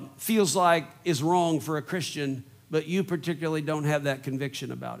feels like is wrong for a Christian, but you particularly don't have that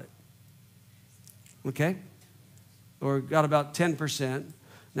conviction about it? Okay? Or got about 10%.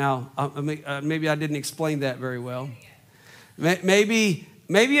 Now, maybe I didn't explain that very well. Maybe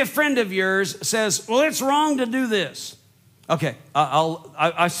a friend of yours says, well, it's wrong to do this. Okay,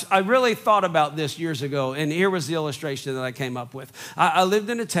 I really thought about this years ago, and here was the illustration that I came up with. I lived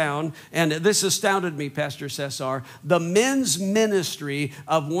in a town, and this astounded me, Pastor Cesar. The men's ministry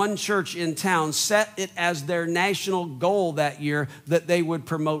of one church in town set it as their national goal that year that they would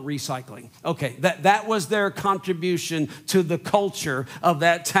promote recycling. Okay, that was their contribution to the culture of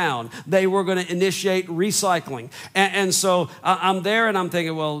that town. They were going to initiate recycling. And so I'm there, and I'm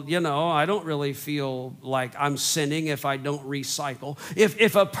thinking, well, you know, I don't really feel like I'm sinning if I don't recycle.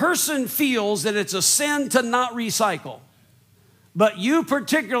 If a person feels that it's a sin to not recycle, but you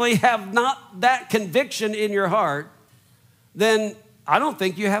particularly have not that conviction in your heart, then I don't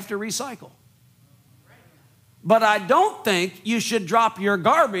think you have to recycle. But I don't think you should drop your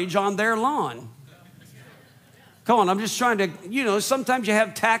garbage on their lawn. Come on, I'm just trying to, you know, sometimes you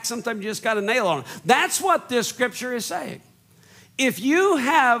have tact, sometimes you just got a nail on it. That's what this scripture is saying. If you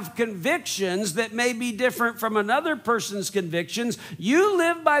have convictions that may be different from another person's convictions, you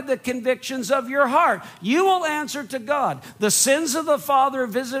live by the convictions of your heart. You will answer to God. The sins of the father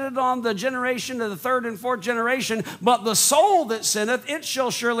visited on the generation of the third and fourth generation, but the soul that sinneth, it shall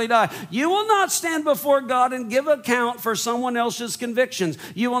surely die. You will not stand before God and give account for someone else's convictions.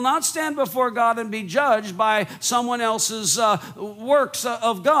 You will not stand before God and be judged by someone else's works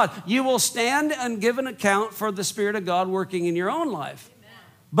of God. You will stand and give an account for the Spirit of God working in your own life.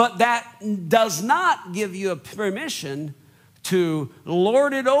 But that does not give you a permission to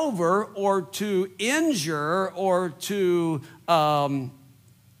lord it over or to injure or to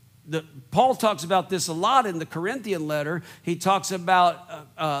Paul talks about this a lot in the Corinthian letter. He talks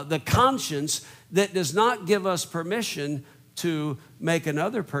about the conscience that does not give us permission to make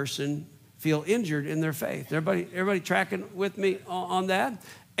another person feel injured in their faith. Everybody tracking with me on that?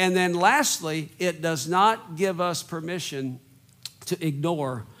 And then lastly, it does not give us permission to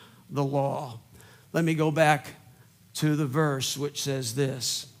ignore the law. Let me go back to the verse which says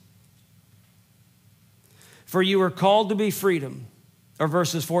this. For you are called to be freedom, or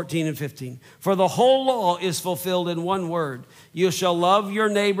verses 14 and 15. For the whole law is fulfilled in one word. You shall love your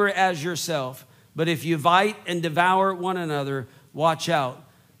neighbor as yourself. But if you bite and devour one another, watch out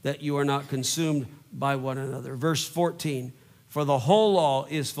that you are not consumed by one another. Verse 14. For the whole law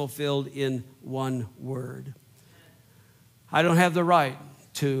is fulfilled in one word. I don't have the right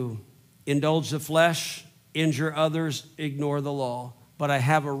to indulge the flesh, injure others, ignore the law. But I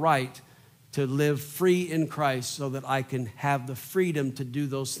have a right to live free in Christ so that I can have the freedom to do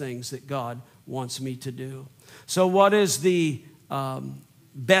those things that God wants me to do. So what is the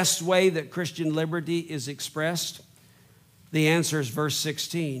best way that Christian liberty is expressed? The answer is verse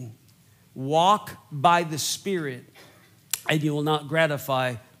 16. Walk by the Spirit, and you will not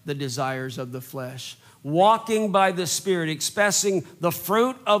gratify the desires of the flesh. Walking by the Spirit, expressing the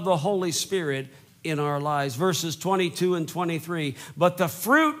fruit of the Holy Spirit in our lives. Verses 22 and 23. But the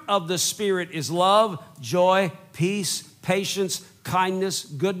fruit of the Spirit is love, joy, peace, patience, kindness,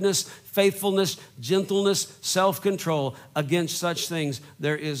 goodness, faithfulness, gentleness, self-control. Against such things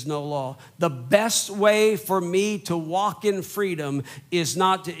there is no law. The best way for me to walk in freedom is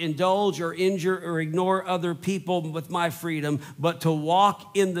not to indulge or injure or ignore other people with my freedom, but to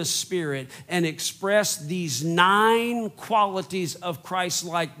walk in the Spirit and express these 9 qualities of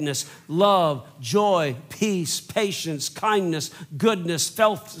Christ-likeness: love, joy, peace, patience, kindness, goodness,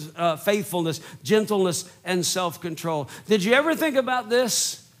 faithfulness, gentleness, and self-control. Did you ever think about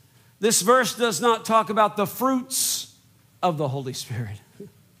this? This verse does not talk about the fruits of the Holy Spirit.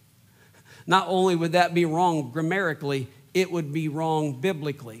 Not only would that be wrong grammatically, it would be wrong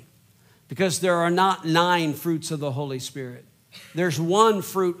biblically, because there are not 9 fruits of the Holy Spirit. There's one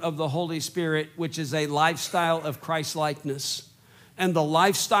fruit of the Holy Spirit, which is a lifestyle of Christ-likeness. And the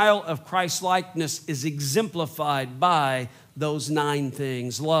lifestyle of Christ-likeness is exemplified by those 9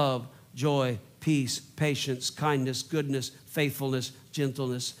 things: love, joy, peace, patience, kindness, goodness, faithfulness,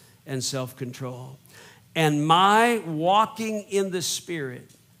 gentleness, and self-control. And my walking in the Spirit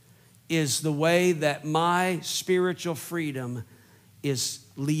is the way that my spiritual freedom is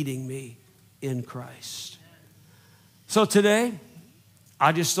leading me in Christ. So today,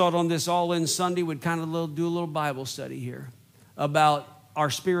 I just thought on this All-In Sunday we'd kind of do a little Bible study here about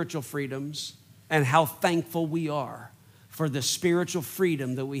our spiritual freedoms and how thankful we are for the spiritual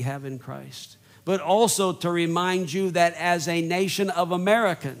freedom that we have in Christ. But also to remind you that as a nation of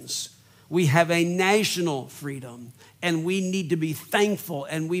Americans, we have a national freedom, and we need to be thankful,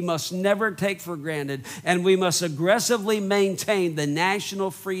 and we must never take for granted, and we must aggressively maintain the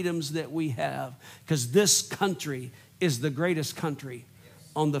national freedoms that we have, because this country is the greatest country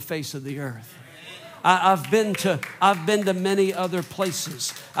on the face of the earth. I've been to many other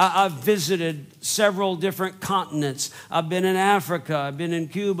places. I've visited several different continents. I've been in Africa. I've been in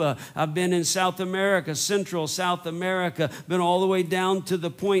Cuba. I've been in South America, Central South America. Been all the way down to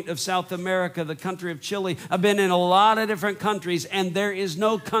the point of South America, the country of Chile. I've been in a lot of different countries, and there is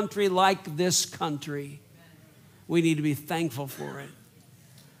no country like this country. We need to be thankful for it.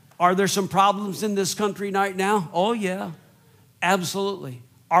 Are there some problems in this country right now? Oh, yeah, absolutely.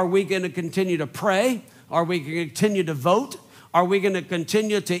 Are we going to continue to pray? Are we going to continue to vote? Are we going to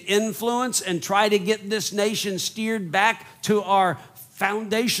continue to influence and try to get this nation steered back to our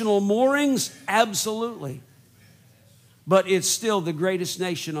foundational moorings? Absolutely. But it's still the greatest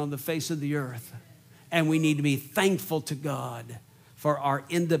nation on the face of the earth. And we need to be thankful to God for our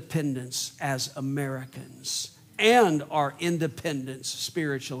independence as Americans and our independence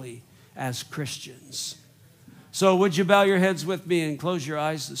spiritually as Christians. So would you bow your heads with me and close your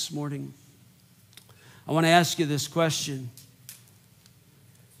eyes this morning? I want to ask you this question.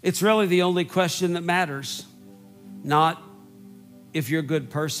 It's really the only question that matters. Not if you're a good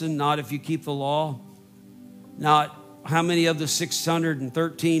person, not if you keep the law, not how many of the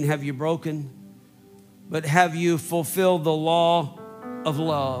 613 have you broken, but have you fulfilled the law of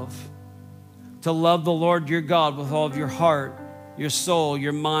love? To love the Lord your God with all of your heart, your soul,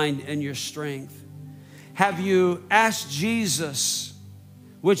 your mind, and your strength. Have you asked Jesus,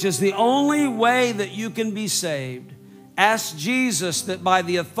 which is the only way that you can be saved? Ask Jesus that by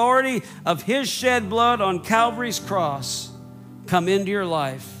the authority of his shed blood on Calvary's cross, come into your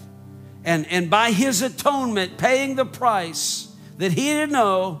life. And by his atonement, paying the price that he didn't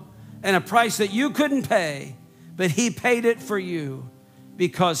know, and a price that you couldn't pay, but he paid it for you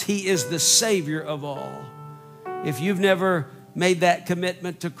because he is the Savior of all. If you've never made that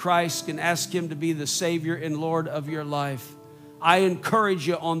commitment to Christ and ask him to be the Savior and Lord of your life, I encourage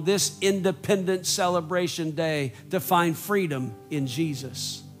you on this Independence Celebration Day to find freedom in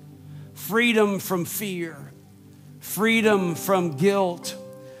Jesus. Freedom from fear, freedom from guilt,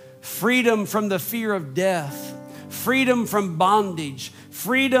 freedom from the fear of death, freedom from bondage,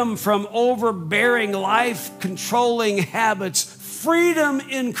 freedom from overbearing, life-controlling habits, freedom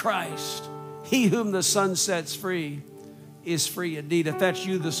in Christ. He whom the Son sets free is free indeed. If that's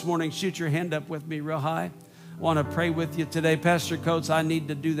you this morning, shoot your hand up with me real high. I want to pray with you today. Pastor Coates, I need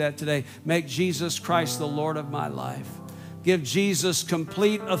to do that today. Make Jesus Christ the Lord of my life. Give Jesus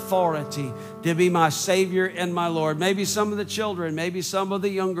complete authority to be my Savior and my Lord. Maybe some of the children, maybe some of the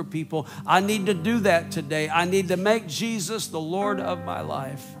younger people. I need to do that today. I need to make Jesus the Lord of my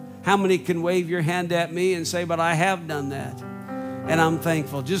life. How many can wave your hand at me and say, but I have done that, and I'm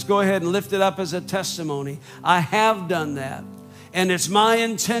thankful? Just go ahead and lift it up as a testimony. I have done that, and it's my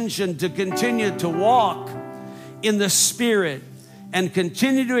intention to continue to walk in the Spirit and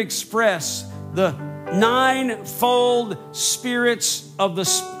continue to express the ninefold spirits of the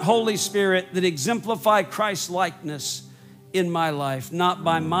Holy Spirit that exemplify Christ's likeness in my life, not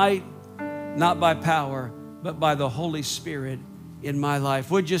by might, not by power, but by the Holy Spirit in my life.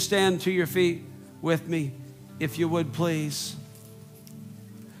 Would you stand to your feet with me, if you would, please?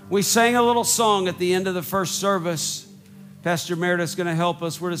 We sang a little song at the end of the first service. Pastor Meredith's going to help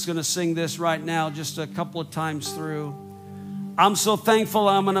us. We're just going to sing this right now, just a couple of times through. I'm so thankful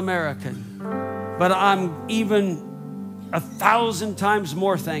I'm an American. But I'm even 1,000 times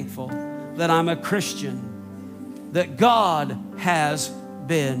more thankful that I'm a Christian, that God has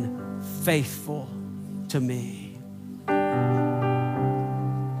been faithful to me. All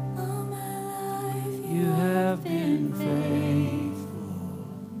my life you have been faithful.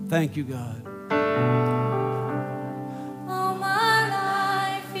 Thank you, God. All my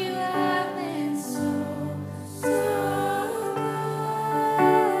life you have been so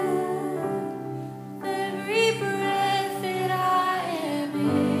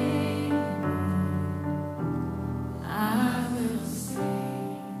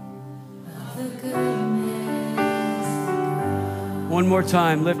One more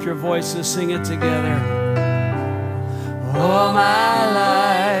time, lift your voices, sing it together. All my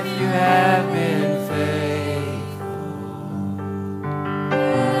life you have been faithful.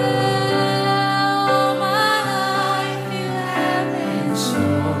 all my life you have been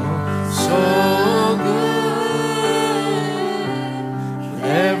So good. With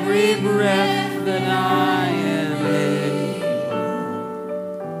every breath that I am able,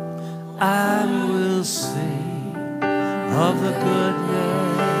 I will sing of the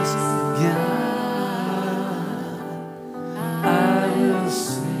goodness of God. I will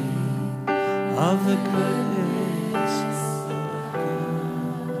sing of the goodness of God.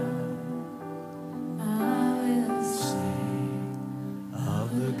 I will sing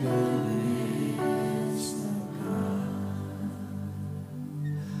of the goodness of God.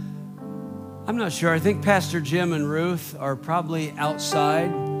 I'm not sure. I think Pastor Jim and Ruth are probably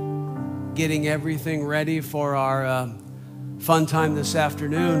outside getting everything ready for our fun time this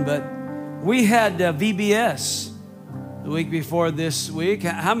afternoon, but we had VBS the week before this week.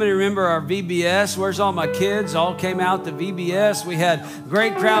 How many remember our VBS? Where's all my kids? All came out to VBS. We had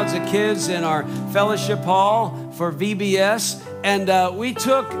great crowds of kids in our fellowship hall for VBS, and we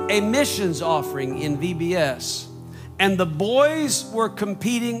took a missions offering in VBS, and the boys were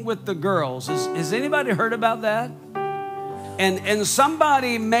competing with the girls. Has anybody heard about that? And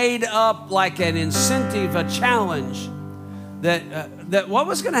somebody made up like an incentive, a challenge, that what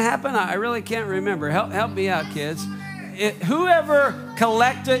was going to happen, I really can't remember. Help me out, kids. Whoever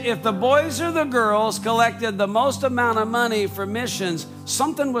collected, if the boys or the girls collected the most amount of money for missions,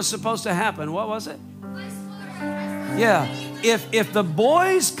 something was supposed to happen. What was it? Yeah. If the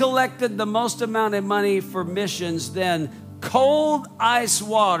boys collected the most amount of money for missions, then cold ice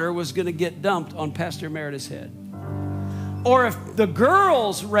water was going to get dumped on Pastor Meredith's head. Or if the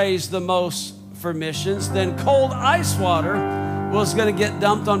girls raised the most for missions, then cold ice water was going to get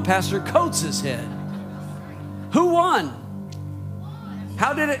dumped on Pastor Coates' head. Who won?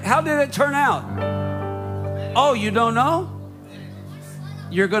 How did it turn out? Oh, you don't know?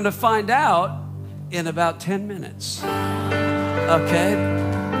 You're going to find out in about 10 minutes. Okay?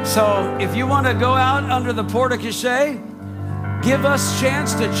 So if you want to go out under the porte-cochere, give us a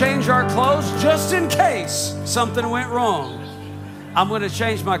chance to change our clothes just in case something went wrong. I'm going to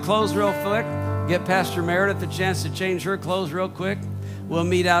change my clothes real quick. Get Pastor Meredith a chance to change her clothes real quick. We'll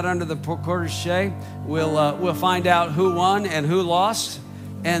meet out under the porte-cochere. We'll find out who won and who lost,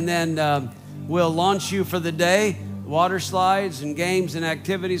 and then we'll launch you for the day water slides and games and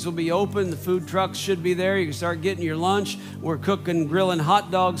activities will be open. The food trucks should be there. You can start getting your lunch. We're cooking, grilling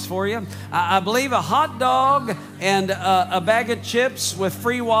hot dogs for you. I believe a hot dog and a bag of chips with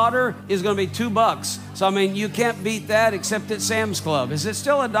free water is going to be $2. So, I mean, you can't beat that except at Sam's Club. Is it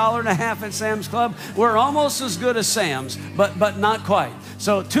still $1.50 at Sam's Club? We're almost as good as Sam's, but not quite.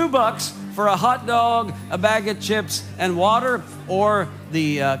 So $2 for a hot dog, a bag of chips, and water, or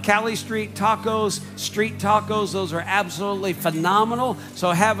the Cali Street tacos, street tacos. Those are absolutely phenomenal.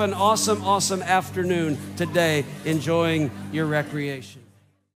 So have an awesome, awesome afternoon today enjoying your recreation.